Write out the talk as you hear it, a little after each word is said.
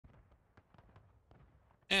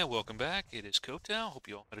And welcome back. It is Kotal. Hope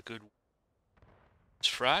you all had a good. It's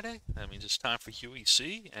Friday. That means it's time for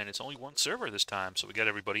UEC, and it's only one server this time, so we got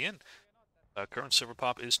everybody in. Current server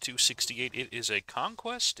pop is 268. It is a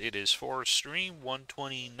Conquest. It is 4 stream,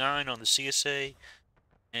 129 on the CSA,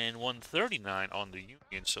 and 139 on the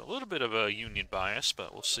Union. So a little bit of a Union bias,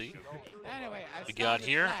 but we'll see. We got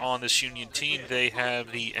here on this Union team, they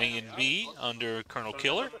have the A and B under Colonel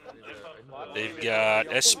Killer. They've got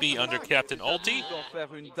SB under Captain Ulti,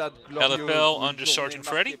 LFL under Sergeant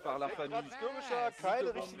Freddy.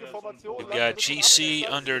 We've got GC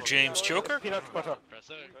under James Joker,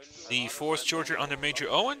 the 4th Georgia under Major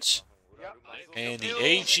Owens, and the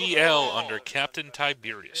AGL under Captain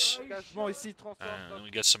Tiberius.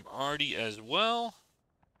 We got some Artie as well.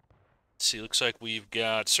 Let's see, looks like we've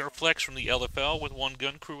got Surflex from the LFL with one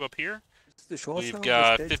gun crew up here. We've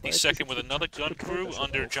got 52nd with another gun crew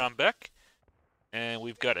under John Beck. And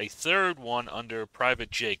we've got a third one under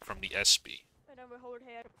Private Jake from the SB.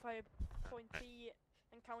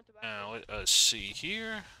 Now, let us see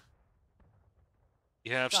here.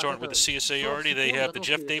 You have, starting with the CSA already, they have the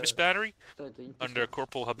Jeff Davis battery under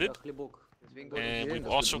Corporal Habib. And we've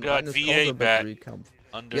also got VA bat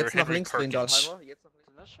under Henry Perkins. I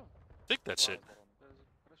think that's it.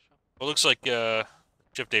 Well, it looks like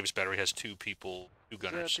Jeff Davis battery has 2 people, 2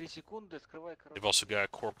 gunners. They've also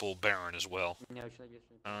got Corporal Baron as well.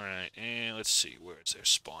 Alright, and let's see, where is their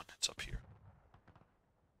spawn? It's up here.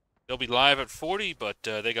 They'll be live at 40, but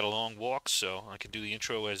they got a long walk, so I can do the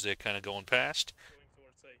intro as they're kind of going past.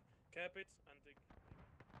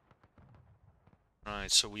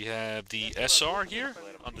 Alright, so we have the SR here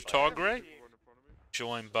under Tall Gray,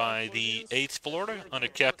 joined by the 8th Florida under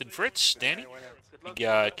Captain Fritz, Danny. We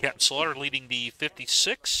got Captain Slaughter leading the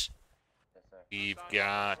 56. We've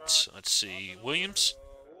got, let's see, Williamson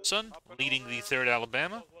leading the 3rd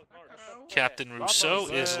Alabama. Captain Rousseau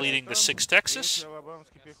is leading the 6th Texas.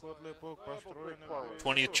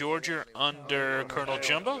 20th Georgia under Colonel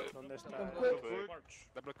Jumbo.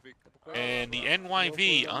 And the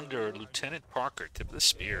NYV under Lieutenant Parker, tip of the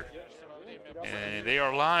spear. And they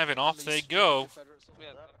are live and off they go.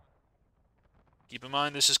 Keep in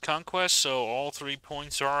mind this is Conquest, so all 3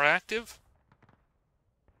 points are active.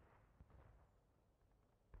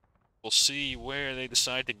 We'll see where they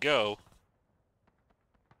decide to go.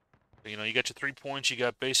 You know, you got your 3 points. You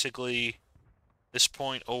got basically this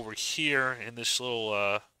point over here in this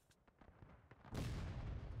little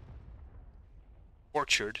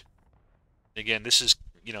orchard. Again, this is,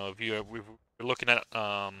 you know, if we're looking at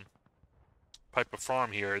Piper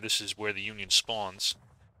Farm here, this is where the Union spawns.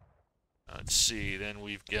 Let's see, then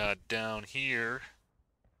we've got down here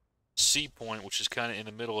C point, which is kind of in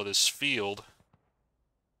the middle of this field.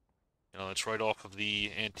 You know, it's right off of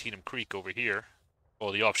the Antietam Creek over here.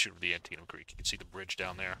 Well, the offshoot of the Antietam Creek. You can see the bridge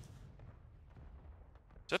down there.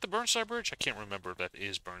 Is that the Burnside Bridge? I can't remember if that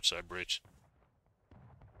is Burnside Bridge.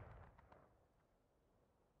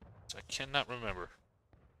 I cannot remember.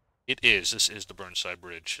 It is. This is the Burnside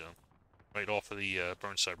Bridge. Right off of the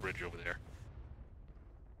Burnside Bridge over there.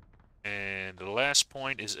 And the last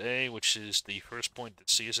point is A, which is the first point that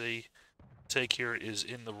CSA take here, is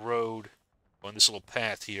in the road, on this little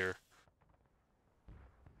path here,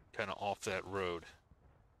 kind of off that road.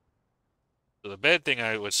 So the bad thing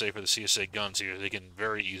I would say for the CSA guns here, they can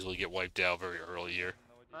very easily get wiped out very early here.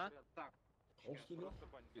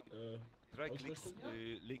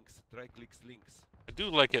 Links. I do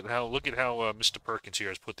like it how, look at how Mr. Perkins here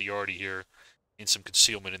has put the Artie here in some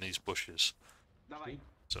concealment in these bushes.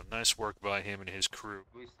 So nice work by him and his crew,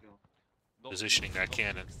 positioning that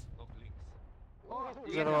cannon.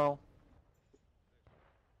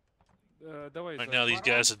 Right now these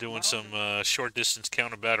guys are doing some short distance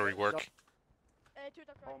counter battery work.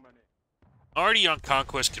 Artie on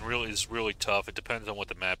Conquest is really tough. It depends on what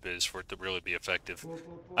the map is for it to really be effective.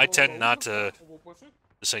 I tend not to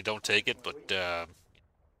say don't take it, but to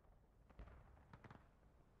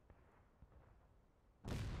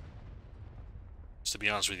be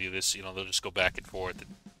honest with you, this, you know, they'll just go back and forth. It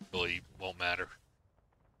really won't matter.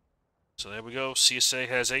 So there we go. CSA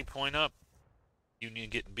has 8 point up. Union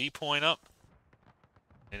getting B point up.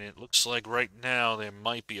 And it looks like right now there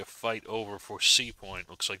might be a fight over for C point.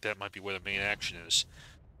 Looks like that might be where the main action is.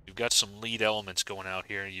 You've got some lead elements going out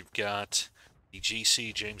here. You've got the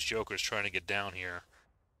GC, James Joker's trying to get down here.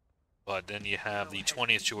 But then you have the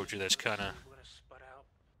 20th Georgia that's kind of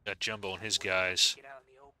got Jumbo and his guys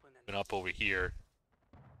been up over here.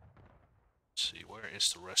 Let's see, where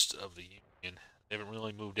is the rest of the Union? They haven't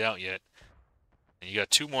really moved out yet. And you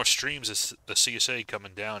got 2 more streams of the CSA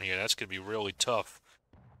coming down here. That's going to be really tough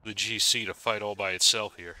for the GC to fight all by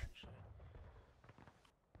itself here.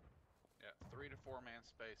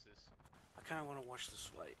 bases. I kind of want to watch this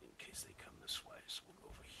way in case they come this way, so we'll go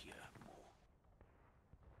over here more.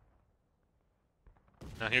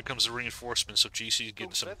 Now here comes the reinforcement, so GC's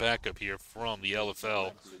getting some backup here from the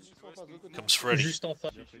LFL. Comes Freddy. Juste en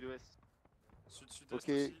face. Ok.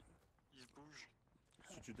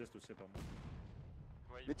 Sud-est aussi, pardon.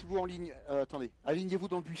 Mettez-vous en ligne. Attendez. Alignez-vous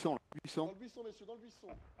dans le buisson. Buisson. Dans le buisson, messieurs, dans le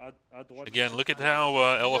buisson. À droite. Again, look at how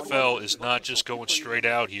LFL is not just going straight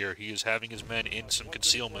out here. He is having his men in some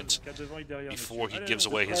concealment before he gives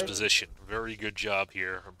away his position. Very good job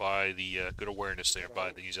here by the good awareness there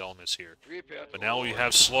by these elements here. But now we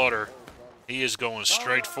have Slaughter. He is going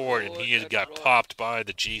straight for it, and he has got popped by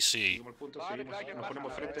the GC.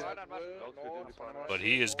 But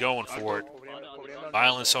he is going for it.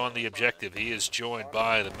 Violence on the objective. He is joined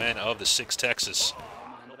by the men of the 6th Texas.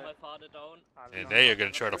 And they are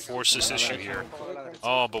going to try to force this issue here.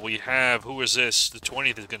 Oh, but we have, who is this? The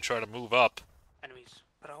 20th is going to try to move up.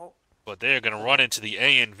 But they are going to run into the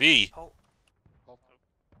A and V.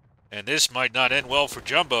 And this might not end well for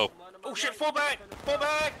Jumbo. Oh shit, fall back! Fall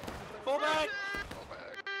back! Fall back!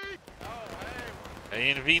 A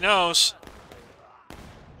and V knows.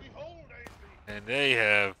 And they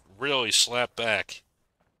have really slapped back.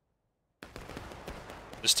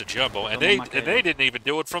 Mr. Jumbo, and they didn't even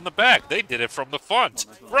do it from the back. They did it from the front.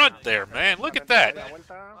 Front there, man. Look at that.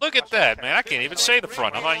 Look at that, man. I can't even say the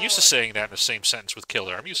front. I'm not used to saying that in the same sentence with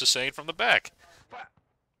Killer. I'm used to saying from the back.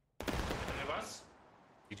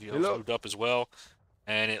 EGL moved up as well.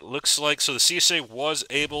 And it looks like, so the CSA was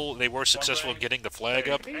able, they were successful in getting the flag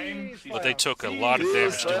up, but they took a lot of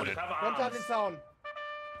damage doing it.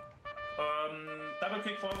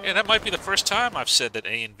 Yeah, that might be the first time I've said that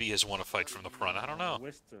A and V has won a fight from the front. I don't know.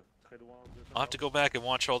 I'll have to go back and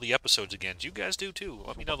watch all the episodes again. You guys do too.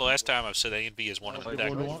 Let me know the last time I've said A and V has won an attack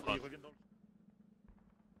from the front.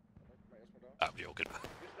 I'm joking.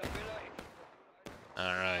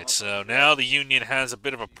 Alright, so now the Union has a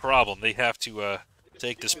bit of a problem. They have to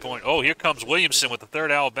take this point. Oh, here comes Williamson with the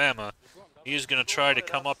 3rd Alabama. He's going to try to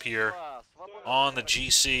come up here on the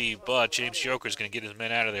GC, but James Joker is going to get his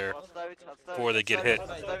men out of there before they get hit.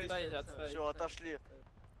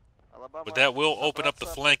 But that will open up the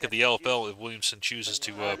flank of the LFL if Williamson chooses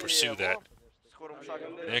to pursue that.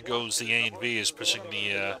 There goes the A and V is pushing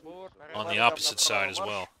the on the opposite side as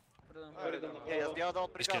well.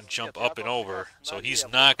 He's going to jump up and over, so he's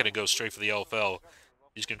not going to go straight for the LFL.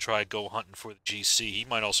 He's going to try to go hunting for the GC. He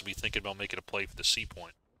might also be thinking about making a play for the C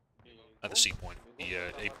point. Not the C point, the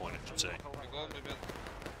A point, I should say.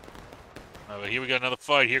 But here we got another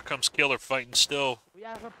fight. Here comes Killer fighting still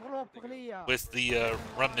with the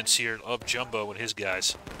remnants here of Jumbo and his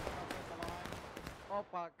guys. No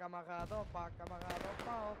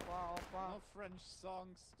French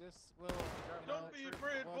songs, this will... Don't be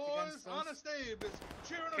afraid, boys. Honest Abe is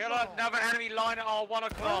cheering us Kill on. another enemy line at our 1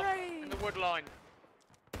 o'clock in the wood line.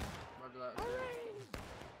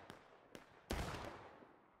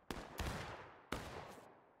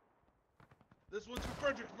 This one's for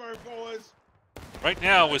Fredericksburg, boys. Right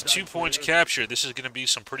now, with 2 points captured, this is going to be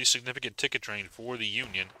some pretty significant ticket drain for the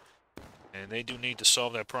Union. And they do need to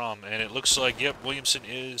solve that problem. And it looks like, yep, Williamson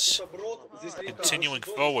is continuing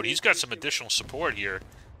forward. He's got some additional support here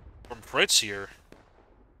from Fritz here.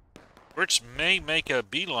 Fritz may make a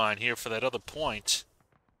beeline here for that other point.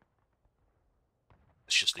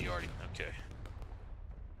 It's just the Artie. Okay.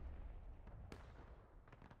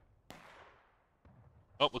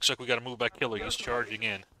 Oh, looks like we got to move back Killer. He's charging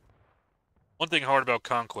in. One thing hard about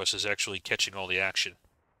Conquest is actually catching all the action.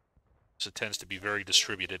 So it tends to be very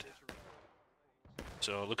distributed.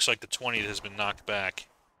 So it looks like the 20th has been knocked back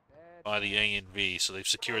by the A and V, so they've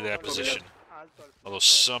secured that position. Although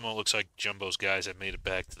somehow looks like Jumbo's guys have made it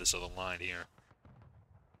back to this other line here.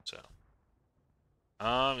 So,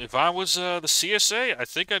 if I was the CSA, I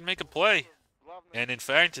think I'd make a play. And in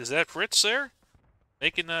fact, is that Fritz there?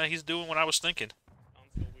 Making, he's doing what I was thinking.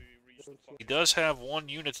 He does have 1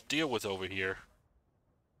 unit to deal with over here.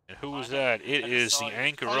 And who is that? It is the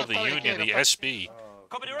anchor of the Union, the SB.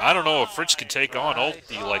 I don't know if Fritz can take on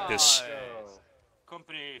Ulti like this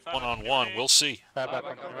one-on-one. We'll see.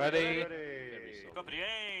 Ready?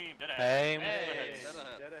 Aim.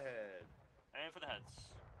 Aim for the heads.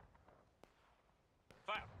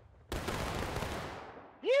 Fire.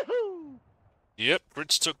 Yoo-hoo! Yep,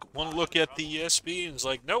 Fritz took one look at the SB and was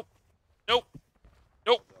like, nope, nope,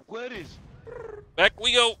 nope. Back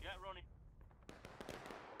we go.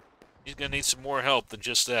 He's going to need some more help than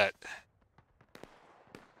just that.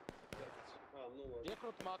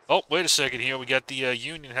 Oh, wait a second here. We got the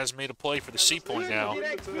Union has made a play for the C point now.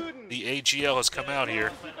 The AGL has come out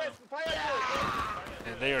here.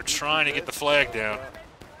 And they are trying to get the flag down.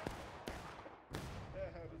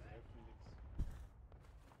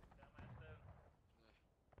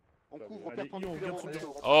 Allez, Ion, perpendiculaire garde son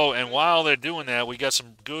au- dos. Oh, and while they're doing that, we got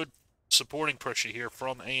some good supporting pressure here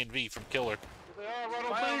from A and V, from Killer,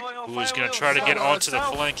 who is going to try to get onto the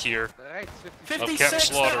flank here Right, of Captain 56, they're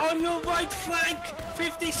Slaughter. on your right flank!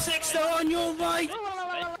 56, they're on your right!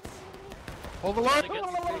 Hold the line.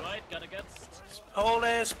 Right, gotta get. Hold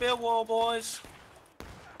there, spear wall, boys.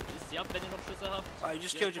 Ist sie ab, wenn ihr noch Schüsse habt. Oh, you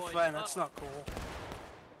just killed your friend, that's not cool.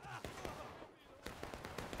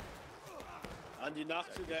 An die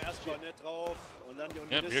Nachzüge erstmal nicht drauf und dann die Yep,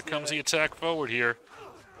 here Unionisten comes the direkt. attack forward here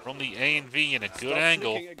from the A and V in a good Stop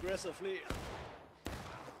angle. flicking aggressively.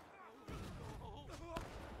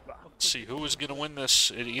 Let's see who is going to win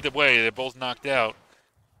this. Either way, they're both knocked out.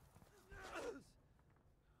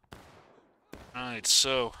 Alright,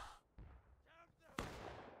 so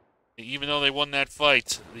even though they won that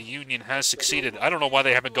fight, the Union has succeeded. I don't know why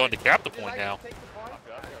they haven't gone to cap the point now.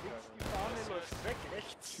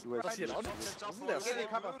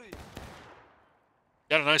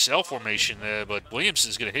 Got a nice L formation there, but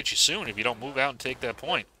Williamson's going to hit you soon if you don't move out and take that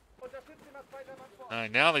point.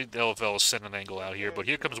 Alright, now the LFL is sending an angle out here, but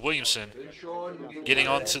here comes Williamson getting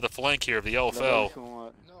onto the flank here of the Là-bas, ils LFL.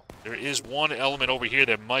 sont, There is one element over here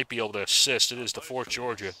that might be able to assist. It is the 4th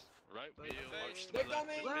Georgia.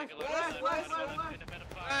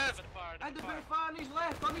 And the bit of fire on his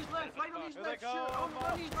left, right on his left, shoot,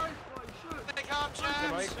 on his left, shoot. They come,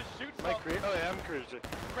 chance.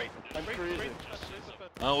 I'm crazy.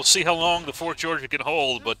 We'll see how long the 4th Georgia can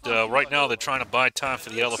hold, but right now they're trying to buy time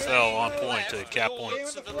for the LFL on point to cap point.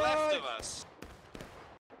 To the left of us.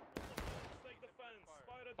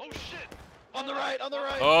 Oh shit! On the right, on the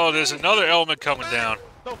right. Oh, there's another element coming down.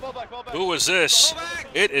 No, fall back, fall back. Who is this?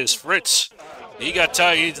 It is Fritz. He got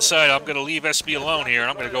tired. He decided, I'm going to leave SB alone here.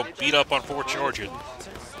 I'm going to go beat up on 4th Georgia.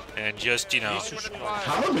 And just, you know,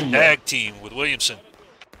 tag team with Williamson.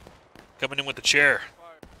 Coming in with the chair.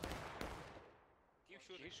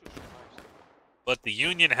 But the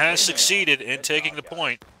Union has succeeded in taking the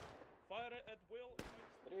point.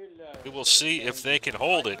 We will see if they can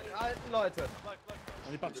hold it.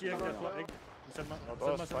 On est parti avec toi, Salma.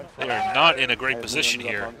 They are not in a great position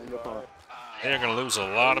here. They're going to lose a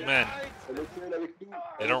lot of men.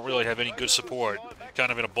 They don't really have any good support.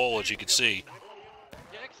 Kind of in a bowl, as you can see.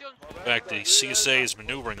 In fact, the CSA is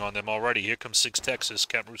maneuvering on them already. Here comes 6 Texas.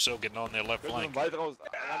 Cap Rousseau getting on their left flank.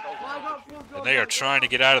 And they are trying to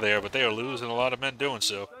get out of there, but they are losing a lot of men doing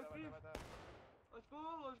so.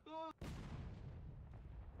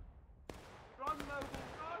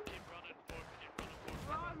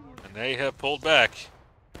 And they have pulled back.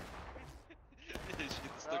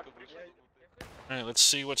 All right, let's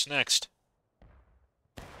see what's next.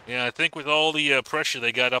 Yeah, I think with all the pressure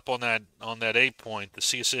they got up on that 8 point, the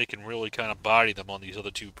CSA can really kind of body them on these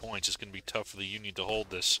other 2 points. It's going to be tough for the Union to hold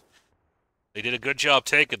this. They did a good job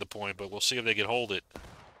taking the point, but we'll see if they can hold it.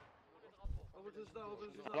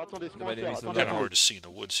 Attendez, Kind of hard to see in the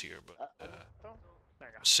woods here, but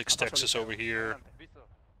 6 Texas over here.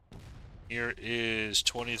 Here is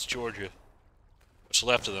 20th Georgia. What's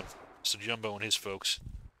left of them? Mr. Jumbo and his folks.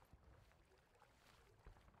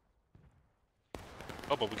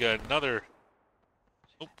 Oh, but we got another.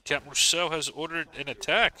 Oh, Captain Rousseau has ordered an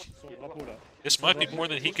attack. This might be more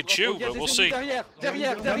than he could chew, but we'll see. Derrière.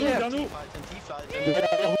 Vers nous.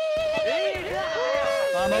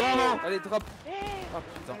 Ah non. Allez, drop. Ah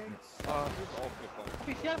putain.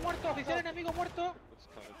 Oficial muerto, oficial enemigo muerto.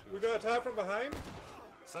 We got attack from behind.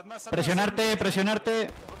 Presionarte.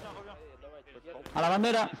 A la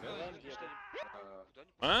bandera.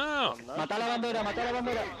 Wow. Mata la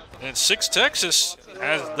bandera. And 6 Texas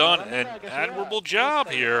has done an admirable job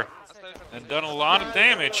here and done a lot of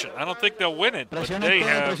damage. I don't think they'll win it, but they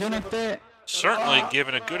have certainly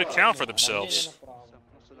given a good account for themselves.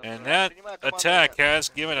 And that attack has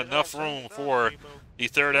given enough room for the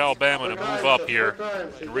 3rd Alabama to move up here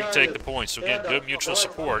and retake the point. So again, good mutual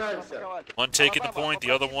support. One taking the point,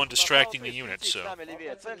 the other one distracting the unit. So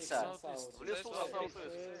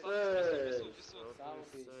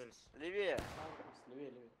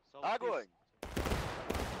Огонь!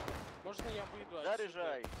 Можно я выйду?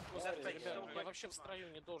 Заряжай! Я вообще в строю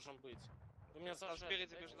не должен быть. Вы меня зажали.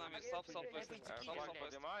 Спереди между нами,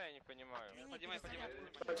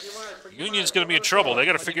 Union's going to be in trouble. They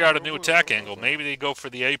got to figure out a new attack angle. Maybe they go for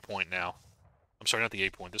the A point now. I'm sorry, not the A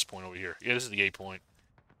point. This point over here. Yeah, this is the A point.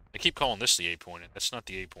 I keep calling this the A point. That's not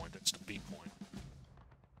the A point. That's the B point.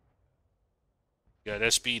 You got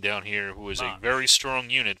SB down here, who is a very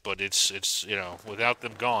strong unit, but it's you know, without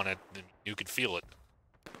them gone, you can feel it.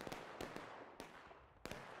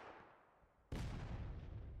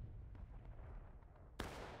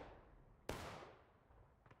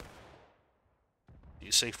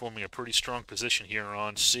 CSA forming a pretty strong position here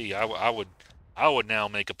on C. I would now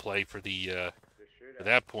make a play for the for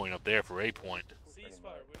that point up there for A point.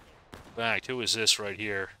 In fact, who is this right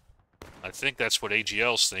here? I think that's what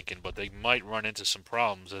AGL's thinking, but they might run into some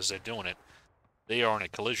problems as they're doing it. They are on a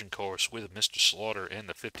collision course with Mr. Slaughter and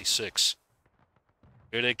the 56.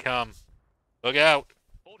 Here they come. Look out.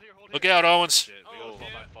 Look out, Owens.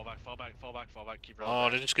 Fall back. Keep Oh,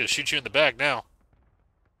 they're just going to shoot you in the back now.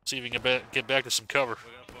 See if you can get back to some cover.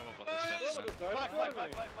 Run!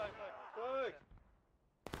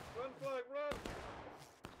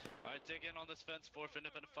 Alright, dig in on this fence, fourth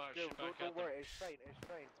independent fire. Yo, Shoot back don't at them. worry, it's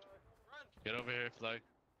fine. Get over here, flag.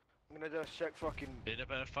 I'm gonna just check fucking...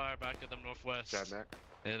 Independent fire back at them northwest. Got Mac.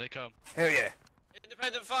 Here they come. Hell yeah.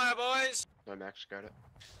 Independent fire, boys! No, Max got it.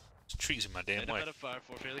 There's trees in my damn way. Independent fire,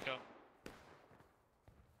 fourth, here they come.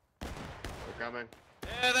 They're coming.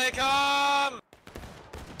 Here they come!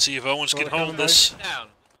 See if Owens can hold this. Down.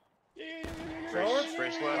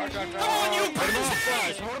 Brace left. Come on, you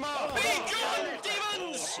bastards! Be gone,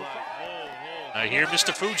 demons! I hear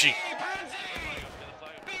Mr. Fuji.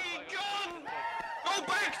 Be gone! Go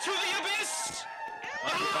back to the abyss!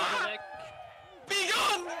 Be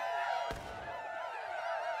gone!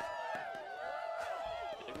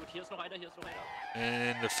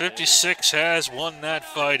 And the 56 has won that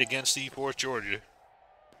fight against E4 Georgia.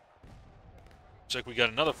 Looks like we got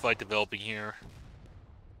another fight developing here.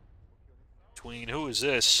 Between, who is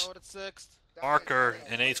this? Parker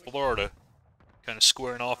and 8th Florida. Kind of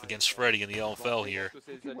squaring off against Freddy in the LFL here.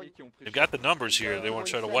 They've got the numbers here. They want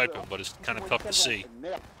to try to wipe him, but it's kind of tough to see.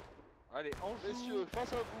 Allez, messieurs,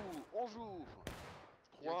 face à vous, on joue.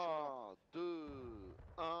 3, 2,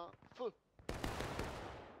 1, feu.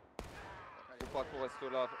 Je crois qu'on reste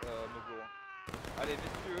là, Mogo. Allez,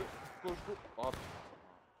 messieurs, gauche. Oh,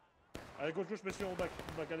 allez, gauche, messieurs, on back.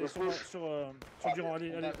 Allez, sur Durand,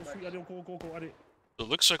 allez, on court, allez. It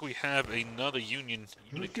looks like we have another Union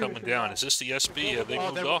unit coming down. Is this the SB? Have they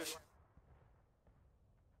moved off?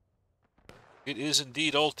 It is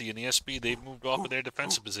indeed Ulti and the SB. They've moved off of their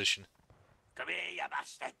defensive position. Come here, you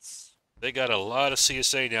bastards! They got a lot of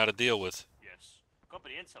CSA now to deal with. Yes.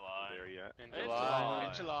 Company in July. There yet. In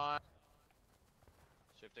July.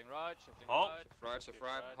 Shifting right, shifting right. Shift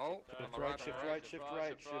right. Hold. Shift right.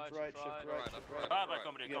 Bye bye,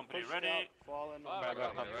 company ready. Company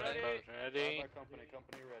ready.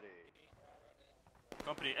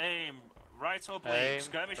 Company aim. Right oblique.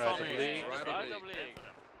 Skirmish formation. Right oblique.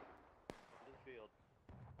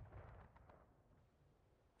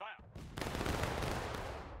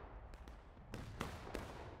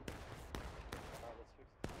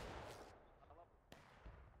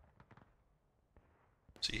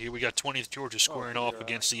 See, here we got 20th Georgia squaring off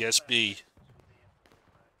against the SB.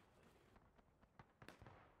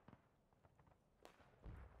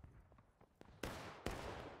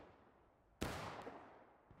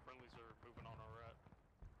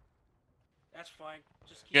 That's fine.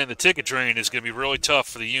 Just keep Again, the ticket drain is going to be really tough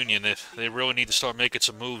for the Union. They really need to start making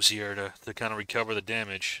some moves here to kind of recover the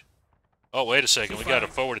damage. Oh, wait a second. We got a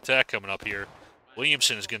forward attack coming up here.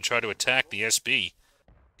 Williamson is going to try to attack the SB.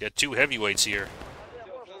 Got two heavyweights here.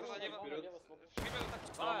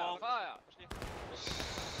 Fire!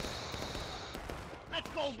 Let's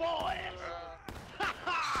go, boys!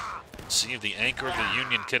 See if the anchor of the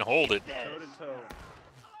Union can hold it.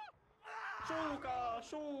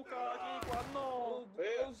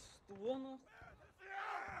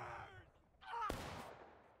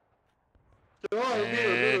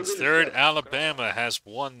 And 3rd Alabama has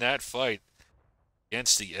won that fight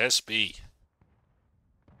against the SB.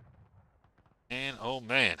 And oh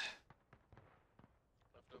man,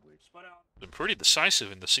 been pretty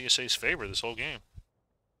decisive in the CSA's favor this whole game.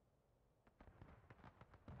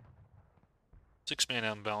 6-man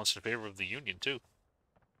out balance in favor of the Union too.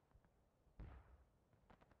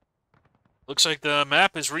 Looks like the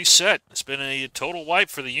map is reset. It's been a total wipe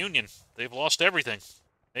for the Union. They've lost everything.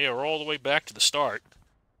 They are all the way back to the start.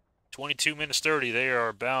 22 minutes 30. They are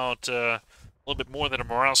about a little bit more than a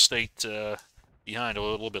morale state behind. A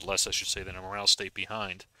little bit less, I should say, than a morale state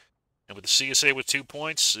behind. And with the CSA with 2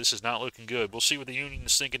 points, this is not looking good. We'll see what the Union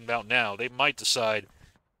is thinking about now. They might decide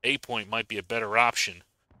A point might be a better option.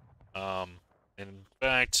 And in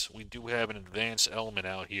fact, we do have an advanced element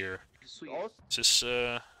out here. Is this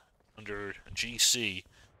under GC?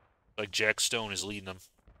 Like Jack Stone is leading them.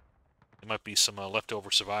 There might be some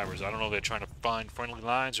leftover survivors. I don't know if they're trying to find friendly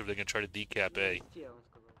lines or if they're going to try to decap A.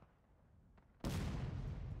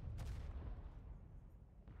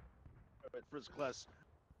 First class.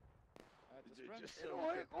 Ignore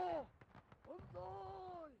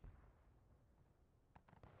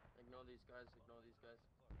these guys.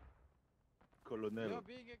 Colonel.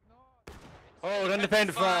 Hold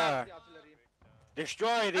independent fire.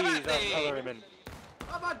 Destroy these artillerymen.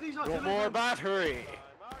 I've had these No artillerymen. more battery.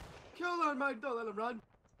 Kill them, mate. Don't let them run.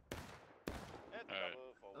 Alright.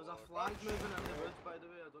 There's a flag moving in the woods, by the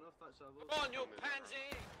way. I don't know if that's a... Come on, you pansy!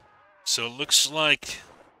 So it looks like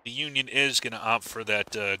the Union is going to opt for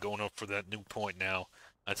that, going up for that new point now.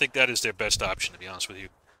 I think that is their best option, to be honest with you.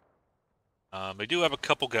 They do have a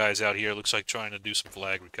couple guys out here, looks like trying to do some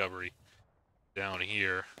flag recovery down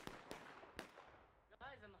here.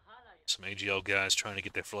 Some AGL guys trying to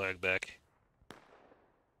get their flag back.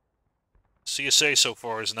 CSA so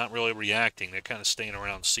far is not really reacting. They're kind of staying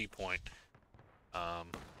around C point.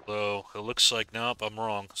 Though it looks like, nope, I'm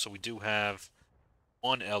wrong. So we do have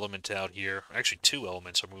one element out here. Actually, two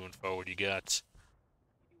elements are moving forward. You got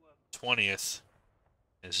 20th.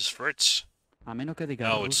 This is Fritz.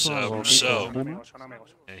 No, it's Rousseau.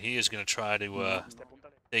 And he is going to try to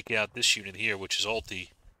take out this unit here, which is Ulti.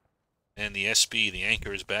 And the SB, the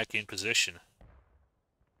anchor, is back in position.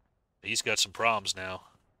 He's got some problems now.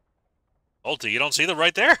 Ulti, you don't see them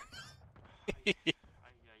right there?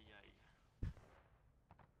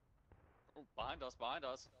 Behind us, behind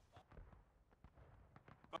us.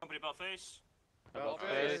 Company about face. About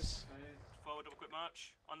face. Forward, double quick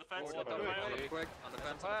march. On the fence, Forward, double quick. On the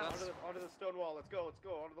fence, on the fence. Onto the stone wall. Let's go.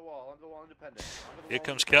 Onto the wall. Independent. Here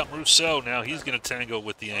comes Captain Rousseau now. He's going to tango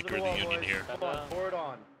with the anchor of the Union here. Come on, pour it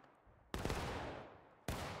on.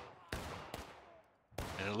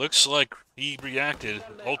 And it looks like he reacted,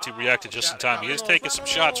 Ulti reacted just in time. He is taking some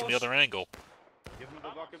shots from the other angle. Give him the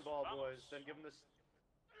fucking ball, boys. Then give him this.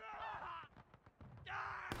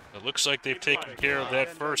 It looks like they've taken care of that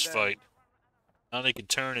first fight. Now they can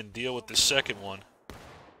turn and deal with the second one.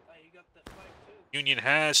 Union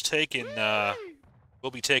has taken,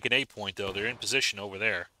 will be taking 8 point though. They're in position over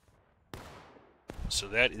there. So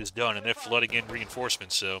that is done, and they're flooding in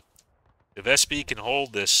reinforcements. So if SB can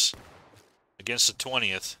hold this against the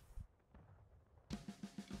 20th,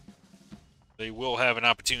 they will have an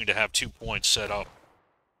opportunity to have 2 points set up.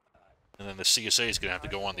 And then the CSA is going to have to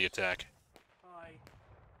go on the attack.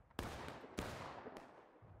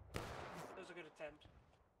 That was a good attempt.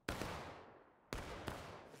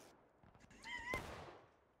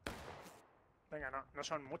 Venga, no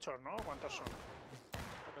son muchos, ¿no? ¿Cuántos son?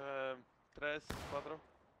 3, 4.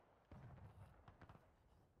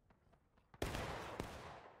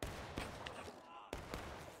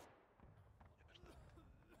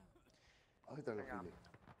 What do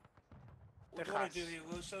you want to do here,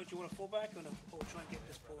 Russo? Do you want to fall back or try and get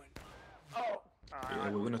this point?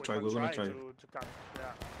 Yeah, we're gonna try. To come.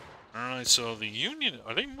 Yeah. Alright, so the Union,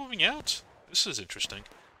 are they moving out? This is interesting.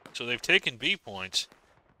 So they've taken B points,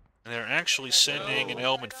 and they're actually sending an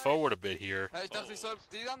element forward a bit here.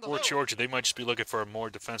 Fort Georgia, they might just be looking for a more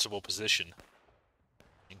defensible position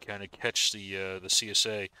and kind of catch the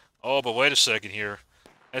CSA. Oh, but wait a second here.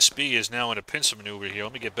 SB is now in a pincer maneuver here.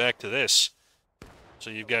 Let me get back to this. So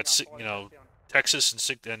you've got, you know, Texas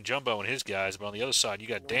and Jumbo and his guys, but on the other side you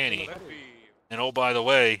got Danny. And oh, by the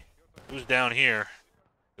way, who's down here?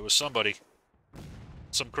 There was somebody.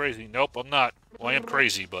 Some crazy. Nope, I'm not. Well, I am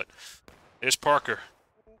crazy, but there's Parker.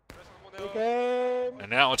 And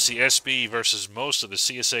now it's the SB versus most of the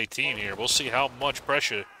CSA team here. We'll see how much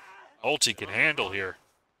pressure Ulti can handle here.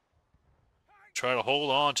 Try to hold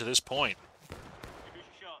on to this point.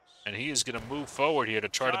 And he is going to move forward here to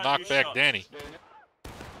try to knock back Danny.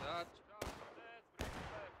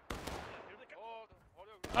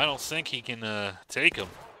 I don't think he can take him.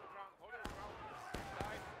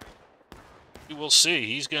 We will see.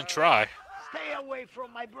 He's going to try. Stay away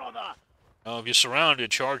from my brother. If you're surrounded,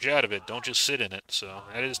 charge out of it. Don't just sit in it. So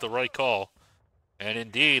that is the right call. And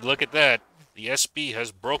indeed, look at that. The SB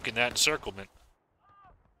has broken that encirclement.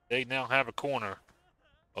 They now have a corner.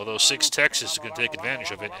 Although 6 Texas is going to take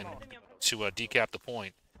advantage of it and to decap the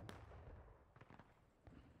point.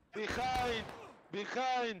 Behind!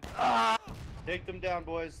 Behind! Take them down,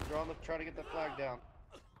 boys. They're on the trying to get the flag down.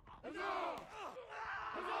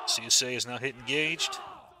 CSA is now hit engaged.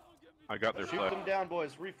 I got their Shoot flag. them down,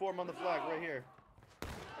 boys. Reform on the flag right here.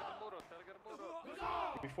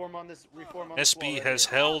 Reform on this. Reform on this wall SB right has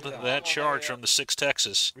here. held that charge from the 6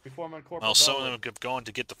 Texas. Reform on Corporal While some of Bell. them have gone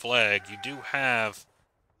to get the flag, you do have,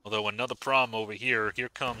 although another problem over here. Here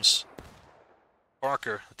comes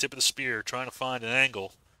Parker, the tip of the spear, trying to find an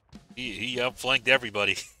angle. He outflanked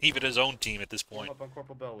everybody, even his own team at this point. Up on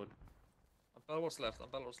Corporal Bellwood. Bell was left,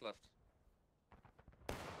 Bell was left.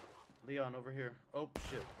 Leon over here. Oh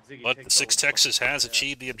shit. Ziggy, But take the 6 Bellwood. Texas has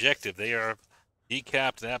achieved the objective. They are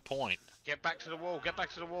decapped that point. Get back to the wall, get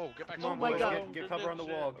back to the wall, get back to Come the on, wall. boys. Get cover on the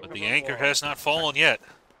wall. But the anchor has not fallen yet.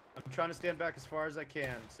 I'm trying to stand back as far as I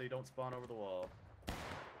can so you don't spawn over the wall.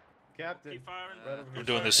 Captain. Keep firing. Right over I'm here.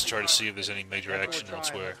 doing this to try to see if there's any major That's action what we're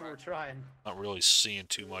trying, elsewhere. That's what we're trying. Not really seeing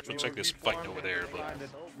too much. Looks like there's fighting over there, but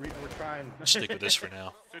We're trying. stick with this for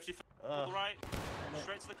now. 50 right.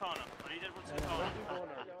 Straight to the corner. I need everyone to the corner.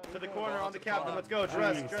 To the corner on the captain. Let's go.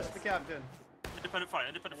 Dress the captain. Independent fire.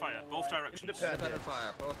 Independent fire. Both directions. Independent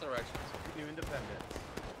fire, both directions. New independence.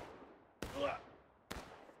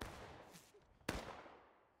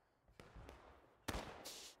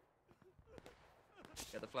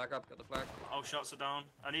 Get the flag up, get the flag. All shots are down.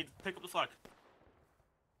 I need pick up the flag.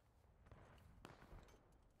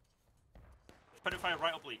 Independent fire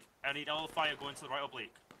right oblique. I need all fire going to the right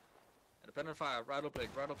oblique. Independent fire, right oblique,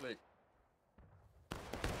 right oblique.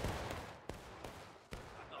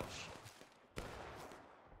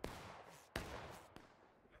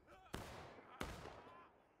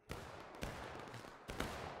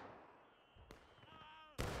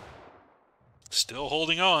 Still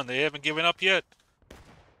holding on. They haven't given up yet.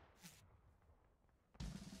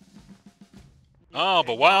 Oh,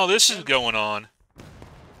 but while this is going on,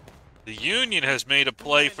 the Union has made a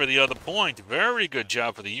play for the other point. Very good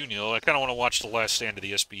job for the Union. I kind of want to watch the last stand of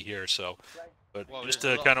the SB here, so. But just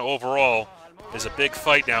to kind of overall, there's a big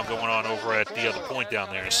fight now going on over at the other point down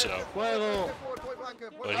there, so.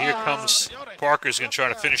 But here comes Parker's going to try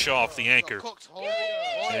to finish off the anchor.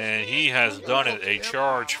 And he has done it. A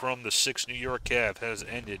charge from the 6th New York Cav has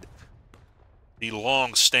ended the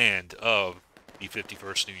long stand of the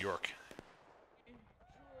 51st New York.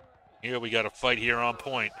 Here we got a fight here on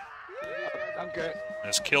point. Okay.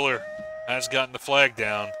 As Killer has gotten the flag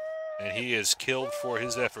down, and he is killed for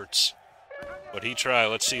his efforts. But he tried.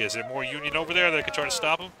 Let's see, is there more Union over there that could try to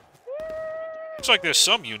stop him? Looks like there's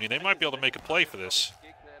some Union. They might be able to make a play for this.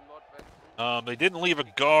 They didn't leave a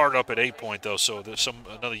guard up at 8 point though, so there's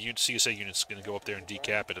another CSA unit's going to go up there and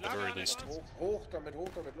decap it at the very least.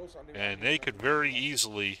 And they could very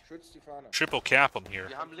easily triple cap them here.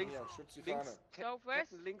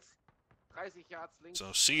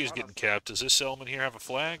 So C is getting capped. Does this element here have a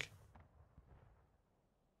flag?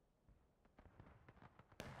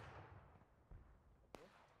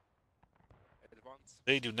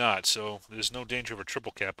 They do not, so there's no danger of a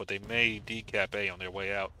triple cap, but they may decap A on their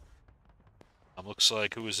way out. Looks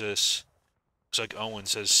like, who is this? Looks like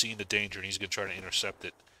Owens has seen the danger and he's going to try to intercept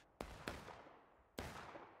it.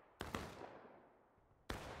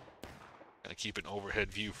 Gonna keep an overhead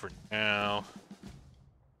view for now.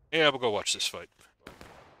 Yeah, we'll go watch this fight.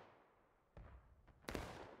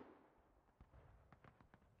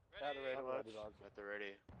 At the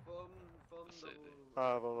ready.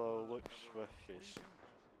 Look swift.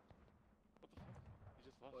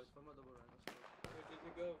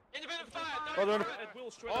 Independent fire! Oh, they're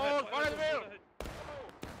Oh, fire the wheel!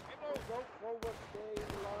 Go forward, stay in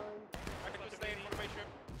line. I can just stay in formation.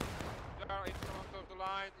 You are in front of the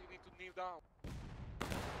line, you need to kneel down.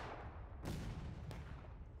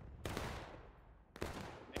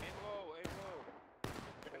 Aim low, aim low.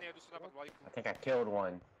 I think I killed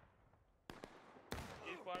one.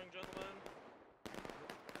 Keep firing, gentlemen.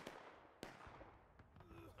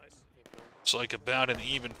 It's like about an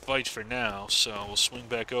even fight for now, so we'll swing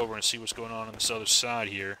back over and see what's going on this other side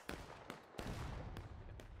here.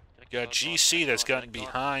 Got GC that's gotten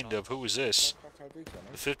behind of, who is this?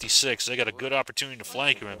 The 56. They got a good opportunity to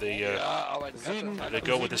flank him if they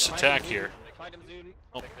go with this attack here.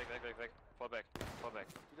 Oh. Fall back.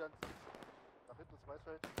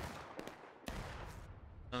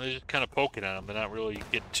 No, they're just kind of poking at him. They're not really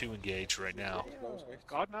getting too engaged right now.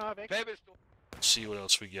 Let's see what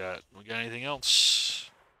else we got. We got anything else?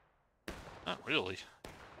 Not really.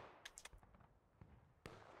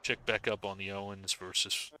 Check back up on the Owens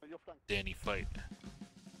versus Danny fight.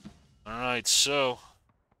 Alright, so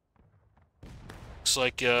looks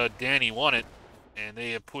like Danny won it, and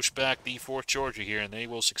they have pushed back the 4th Georgia here, and they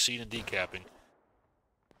will succeed in decapping.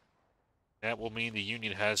 That will mean the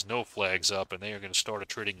Union has no flags up, and they are going to start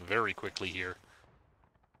attriting very quickly here.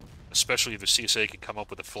 Especially if the CSA can come up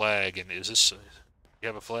with a flag. And is this... you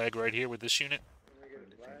have a flag right here with this unit?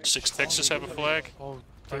 6 Texas have a flag?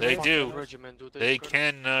 They do. They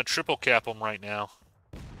can triple cap them right now.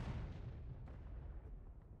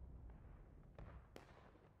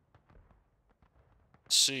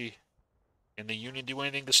 Let's see. Can the Union do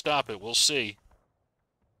anything to stop it? We'll see.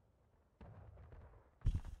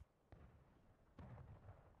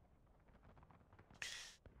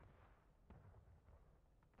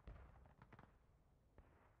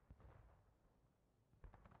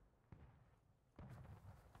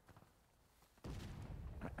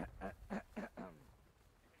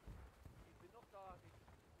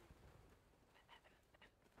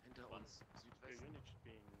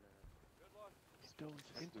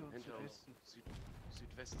 Hinter uns.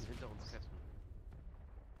 Südwesten, hinter uns, Catherine.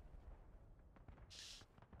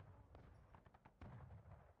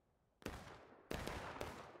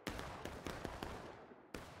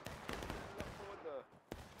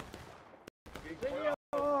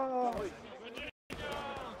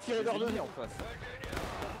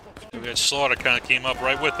 We got Slaughter kind of came up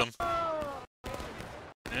right with them.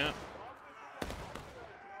 Yeah.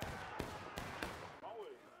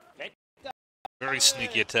 Very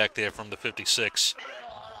sneaky attack there from the 56.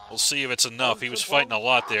 We'll see if it's enough. He was fighting a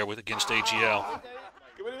lot there against AGL.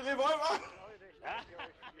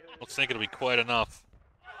 Don't think it'll be quite enough.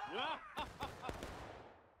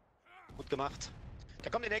 Gut gemacht. Da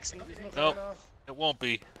kommen die nächsten. Nope, it won't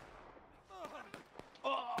be.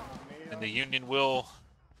 And the Union will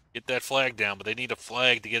get that flag down, but they need a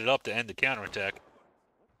flag to get it up to end the counterattack.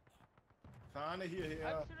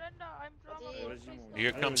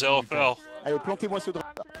 Here comes LFL. Allez, plantez-moi ce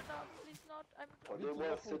drap.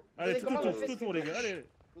 Allez, tout tour, les gars, allez.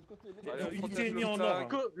 Unité ennemie en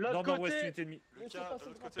nord. Nord-nord-ouest, unité ennemie.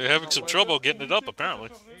 They're having some trouble getting it up, apparently.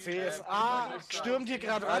 CSA stürmt hier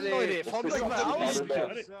gerade an, Leute. Formt euch mal aus.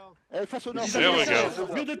 Allez, face au nord. There we go.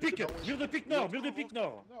 Mur de pique nord, mur de pique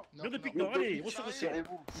nord. Mur de pique nord, allez, on se resserre.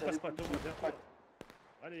 On passe pas, Thomas, viens toi.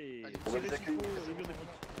 Allez, tirez s'il faut, le mur de pique.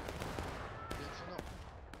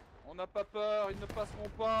 On n'a pas peur, ils ne passeront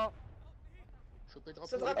pas. Choper le drapeau.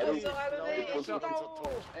 Ce drapeau sera levé, tout en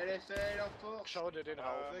haut. LFL en force. Schau dir den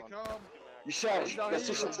Haufen an. Il charge, la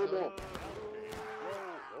séchette c'est bon.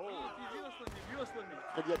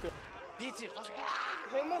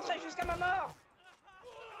 Je vais montrer jusqu'à ma mort.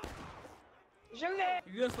 Je l'ai.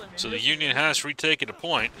 So the Union has retaken a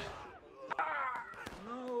point.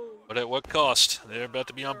 But at what cost? They're about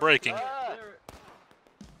to be on breaking.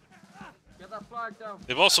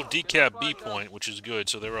 They've also decapped B point, which is good,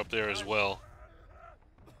 so they're up there as well.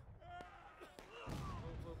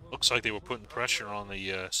 Looks like they were putting pressure on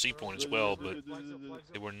the C point as well, but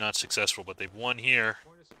they were not successful. But they've won here.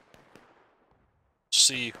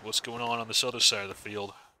 See what's going on this other side of the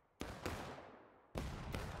field.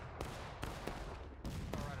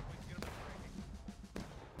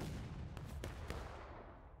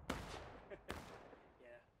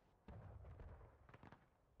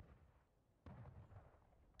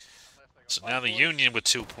 So now the Union with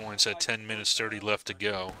 2 points at 10 minutes 30 left to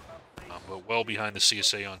go, but well behind the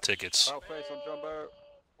CSA on tickets. Out face on Jumbo.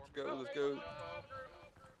 Let's go, let's go.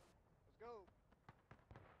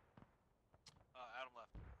 Adam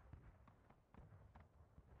left.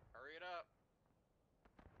 Hurry it up.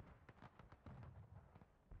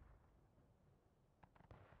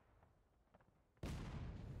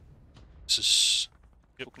 This is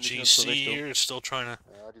GC here, still trying to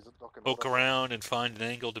poke around and find an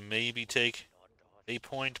angle to maybe take a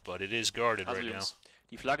point, but it is guarded right now.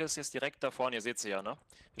 Die Flagge ist jetzt direkt da vorne, ihr seht sie ja, ne?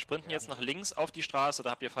 Wir sprinten jetzt nach links auf die Straße,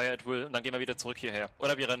 da habt ihr Fire at Will, und dann gehen wir wieder zurück hierher.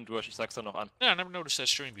 Oder wir rennen durch, ich sag's dann noch an. Yeah, I never noticed that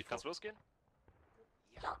stream before. Kannst losgehen?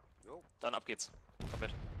 Ja. Dann ab geht's. Komm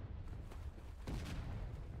mit.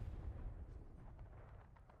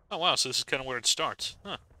 Oh wow, so this is kind of where it starts.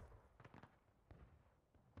 Huh.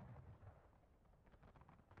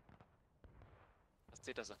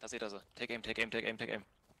 Da seht ihr sie. Take aim, take aim, take aim, take aim.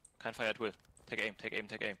 Kein Fire at Will. Take aim, take aim,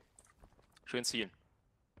 take aim. Schön zielen.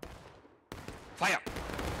 Fire!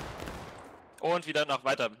 Und wieder nach,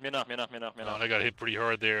 weiter. Mir nach. Oh, I got hit pretty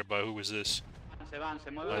hard there by, who was this?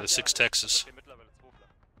 By the 6 Texas.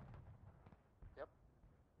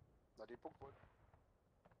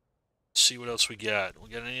 Let's see what else we got. We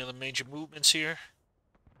got any other major movements here?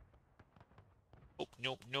 Oh,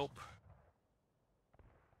 nope.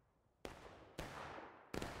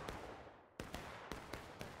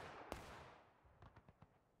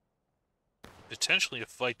 Potentially a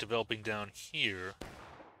fight developing down here.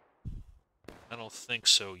 I don't think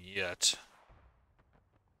so yet.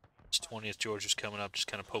 This 20th Georgia's coming up, just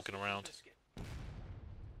kind of poking around.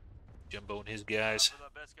 Jumbo and his guys.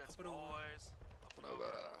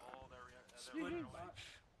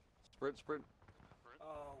 Sprint.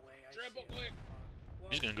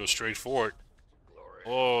 He's gonna go straight for it.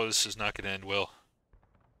 Oh, this is not gonna end well.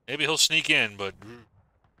 Maybe he'll sneak in, but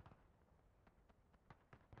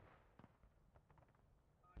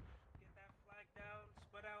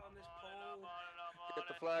Get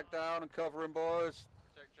the flag down and cover him, boys.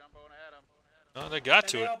 Check Jumbo and Adam. oh, they got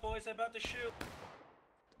to it. Boys, they're about to shoot.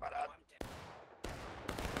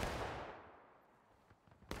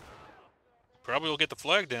 Probably will get the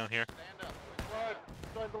flag down here. Stand up.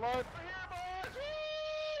 Join the line.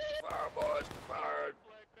 Fire, boys. Fire.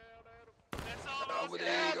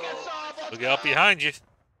 Look out behind you.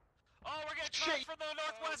 Oh, we're getting Shit! From the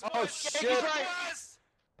northwest. Oh, boys. shit. Get northwest.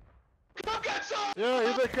 Come get some! Yeah,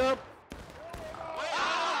 here they come. Wait,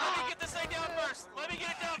 let me get this thing down first. Let me get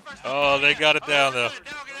it down first. Oh, they got it down though.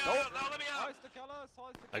 Now let me out.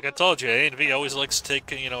 Like I told you, A&V always likes to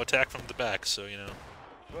take, you know, attack from the back, so, you know.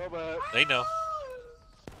 They know.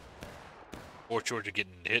 Fort Georgia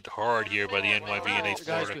getting hit hard here by the NYV in 8th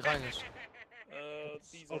Florida. behind us.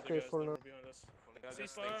 Okay, for now.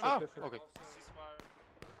 Ah, okay.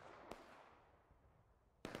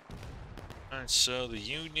 Alright, so the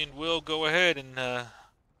Union will go ahead and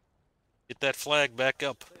get that flag back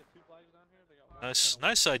up.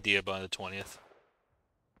 Nice idea by the 20th.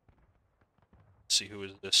 Let's see who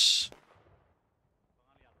is this.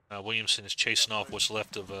 Williamson is chasing off what's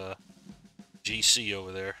left of GC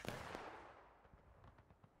over there.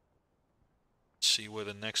 Let's see where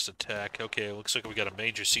the next attack. Okay, looks like we got a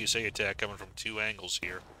major CSA attack coming from 2 angles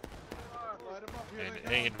here. And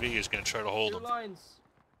A&V is going to try to hold them. Lines.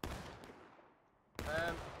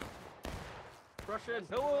 Russian.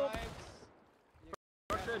 Help.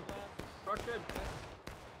 Russian. Russian.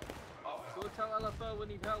 Go tell LFL we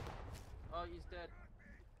need help. Oh, he's dead.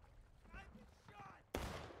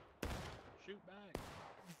 Shoot back.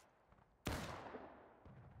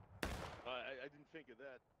 I didn't think of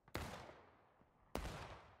that.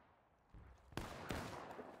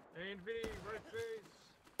 A&V, right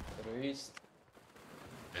face.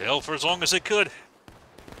 Hell for as long as they could.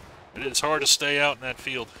 It is hard to stay out in that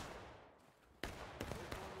field.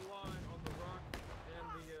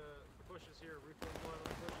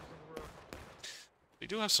 They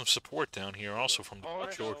do have some support down here also from the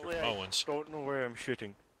Georgia Owens. Don't know where I'm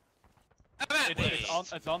shooting.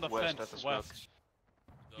 It's on the fence, west.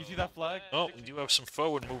 You see that flag? Oh, we do have some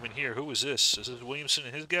forward movement here. Who is this? Is this Williamson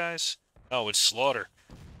and his guys? Oh, it's Slaughter.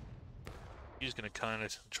 He's going to kind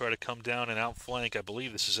of try to come down and outflank. I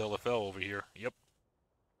believe this is LFL over here. Yep.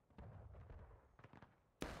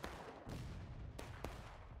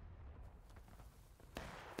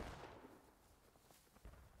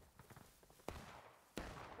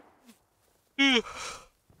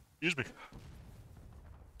 Excuse me.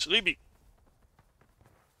 Sleepy.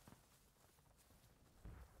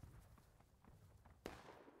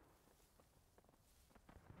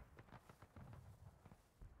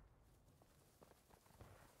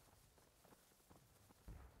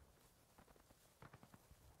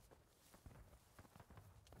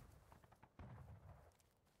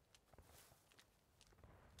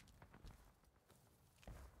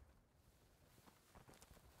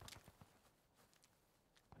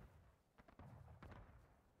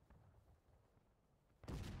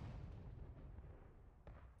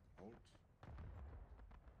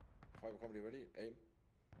 Fire company ready. Aim.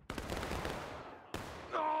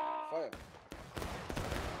 Fire.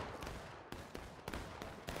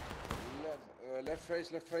 Left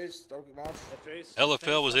face. Don't march. Left face.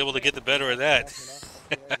 LFL was able to get the better of that.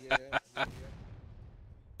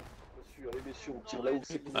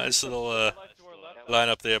 Nice little line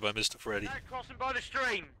up there by Mr. Freddy. Crossing by the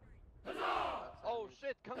stream. Oh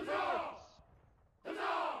shit, confirmed.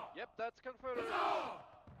 Yep, that's confirmed.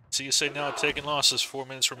 CSA now taking losses, 4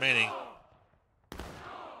 minutes remaining.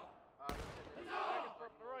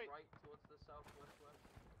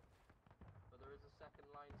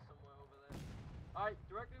 Alright,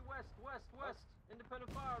 directly west.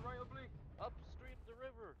 Independent fire, right oblique. Upstream the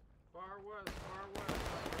river. Far west.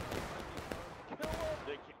 Kill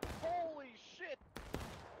him! Holy shit!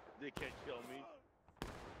 They can't kill me.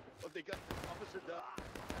 Oh, they got the opposite down.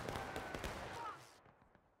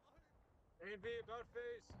 A&V about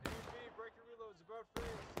face. A&V break your reloads about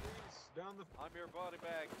face. Please down the. I'm your body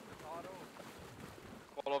bag. Auto.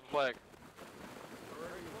 Call off flag.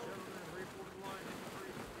 Alright, gentlemen, report the line.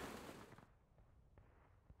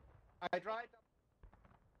 I tried.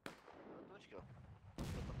 Точка.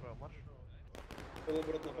 Направо, марш.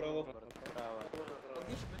 Поворот направо.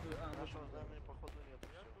 Походу нет.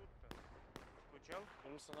 Скучал?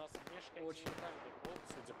 Плюс у нас мешка очень далеко,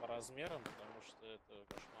 судя по размерам, потому что это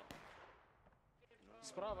кошмар.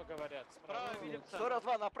 Справа говорят. Справа видим.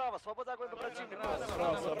 42 направо. Свобода огонь по противнику.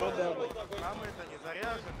 Справа, свобода огонь. А мы-то не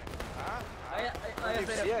заряжены. я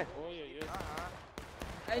заряжен. Ой-ой-ой.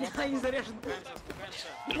 Я не заряжен.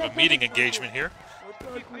 Bit of a meeting engagement here.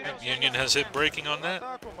 Union has hit breaking on that.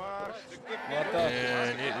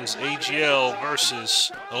 And it is AGL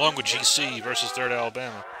versus, along with GC versus 3rd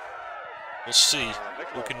Alabama. We'll see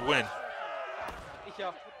who can win.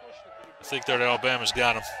 I think 3rd Alabama's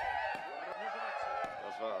got him.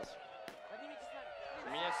 У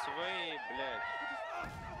меня свои, блядь.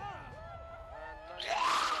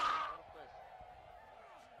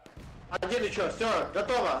 Одели что, все,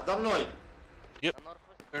 готово, за мной.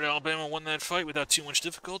 Alabama won that fight without too much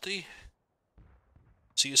difficulty.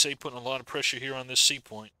 CSA putting a lot of pressure here on this C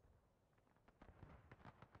point.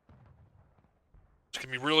 It's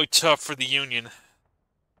going to be really tough for the Union,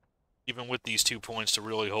 even with these 2 points, to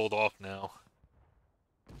really hold off now.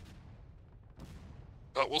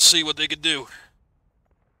 But we'll see what they can do.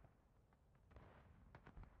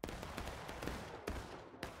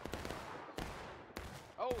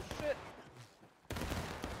 Oh shit!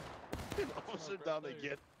 Officer down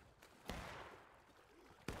again.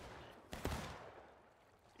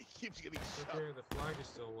 He keeps getting shot. Okay, the flag is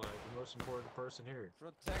still alive. The most important person here.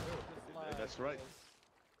 Protect the flag. That's right.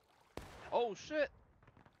 Oh shit!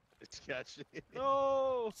 It's catching.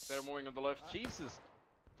 No! They're moving on the left. Jesus!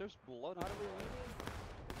 There's blood.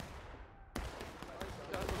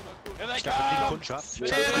 Here they Start with die come! Kundschaft. Here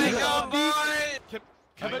they come, boys! Keep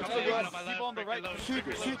on the right.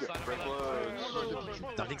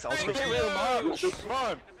 Nach links ausrichten.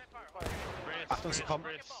 Achtung, sie kommen.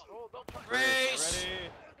 Brace!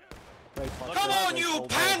 Come on, you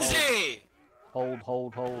pansy! Hold.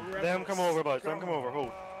 Let him come over, boys. Let him come over.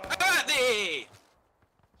 Hold. At thee!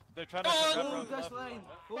 They're trying Come on! to Come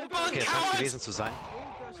on, Okay, es scheint cowards! gewesen zu sein.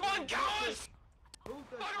 Come on, cowards!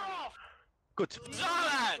 Bugger off! Gut.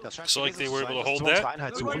 Das scheint Looks like they gewesen were zu able to sein. hold Unsere that.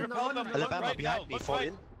 Einheit suchen. Alabama behind me, fall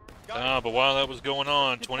in. But while that was going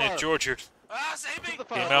on, 20th Georgia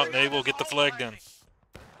came out and able to get the flag done.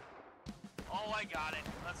 Oh, I got it.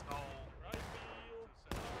 Let's go.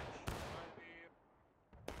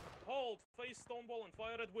 Hold, face Stonewall and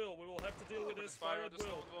fire at will. We will have to deal with this. Fire at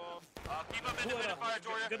will. Keep up independent fire,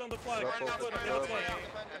 Georgia. Get on the flag. Get on the flag.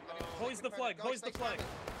 Hoist the flag. Hoist the flag.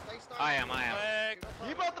 I am.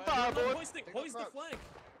 Keep out the fire, boys! Hoist the flag.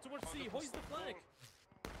 Towards C. Hoist the flag.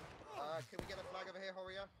 Can we get a flag over here,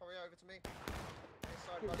 Horia? Horia, over to me.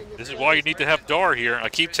 This is why you need to have Dar here. I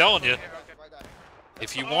keep telling you.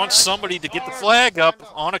 If you want somebody to get the flag up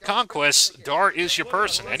on a conquest, Dar is your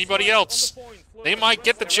person. Anybody else, they might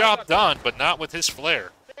get the job done, but not with his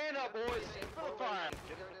flair. Stand up, boys! For the fire!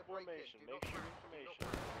 Get information. Make sure information.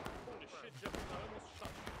 Holy shit, Jeff, I almost shot.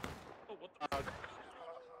 Oh, what the?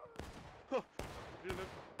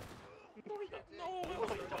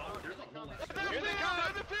 Here they come!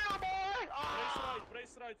 In the field, boy!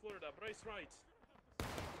 Brace right, Florida. Brace right.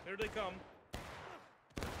 Here they come.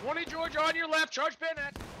 20 Georgia on your left. Charge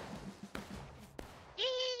bayonet. 20,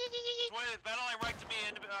 battle line right to me.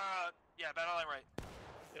 Yeah, battle line right.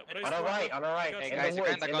 Yeah, On our right, on our right. Hey guys, you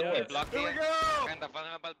kinda got me blocked Here we here. go! Kinda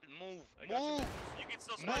vulnerable. Move. Move! You can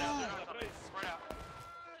still spread out. Spread out.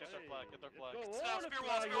 Get their flag. Get their flag. Stop, spear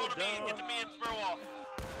wall to me. Get to me and spear wall.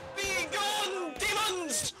 Be gone,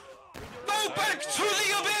 demons! Go back to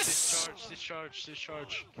the abyss! Discharge.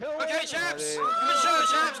 Okay, chaps. Good show,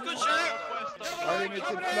 chaps. Good show.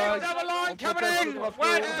 Double line coming in.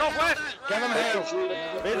 West, northwest.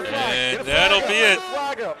 And that'll be it.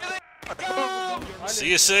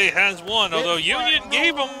 CSA has won, although Union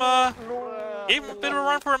gave them a bit of a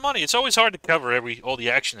run for their money. It's always hard to cover all the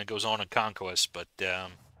action that goes on in Conquest, but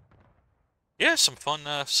yeah, some fun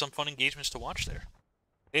engagements to watch there.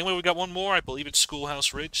 Anyway, we got one more. I believe it's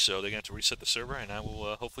Schoolhouse Ridge, so they're going to have to reset the server, and I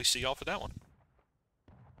will hopefully see y'all for that one.